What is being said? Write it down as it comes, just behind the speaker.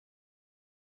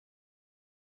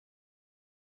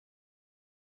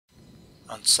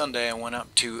On Sunday I went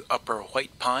up to Upper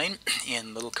White Pine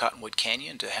in Little Cottonwood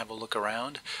Canyon to have a look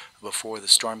around before the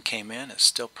storm came in. It's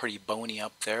still pretty bony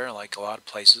up there, like a lot of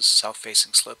places.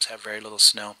 South-facing slopes have very little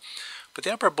snow. But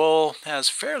the upper bowl has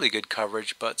fairly good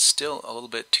coverage, but still a little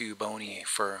bit too bony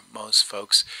for most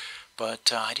folks.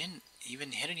 But I didn't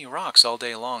even hit any rocks all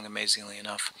day long, amazingly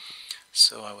enough.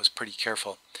 So I was pretty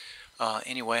careful.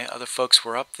 Anyway, other folks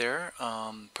were up there,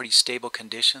 pretty stable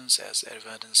conditions as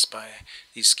evidenced by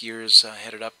these skiers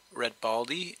headed up Red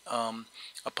Baldy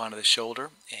up onto the shoulder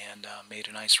and made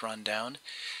a nice run down.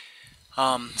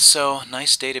 So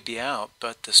nice day to be out,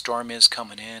 but the storm is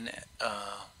coming in.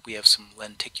 We have some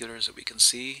lenticulars that we can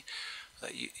see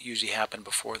that usually happen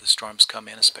before the storms come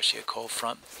in, especially a cold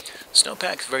front.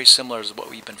 Snowpack is very similar to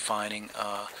what we've been finding.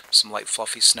 Some light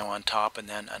fluffy snow on top, and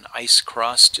then an ice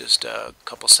crust just a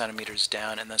couple centimeters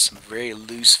down, and then some very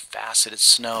loose faceted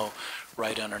snow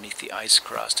right underneath the ice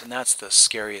crust, and that's the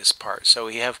scariest part. So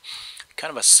we have kind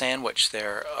of a sandwich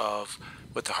there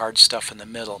with the hard stuff in the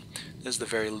middle. This is the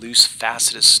very loose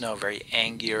faceted snow, very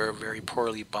angular, very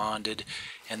poorly bonded,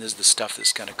 and this is the stuff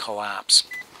that's going to collapse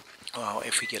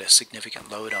if we get a significant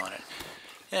load on it.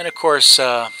 And of course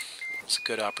it's a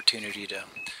good opportunity to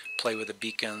play with the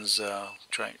beacons.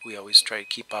 We always try to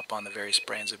keep up on the various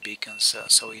brands of beacons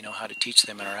so we know how to teach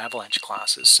them in our Avalanche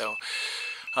classes. So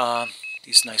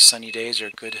these nice sunny days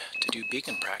are good to do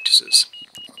beacon practices.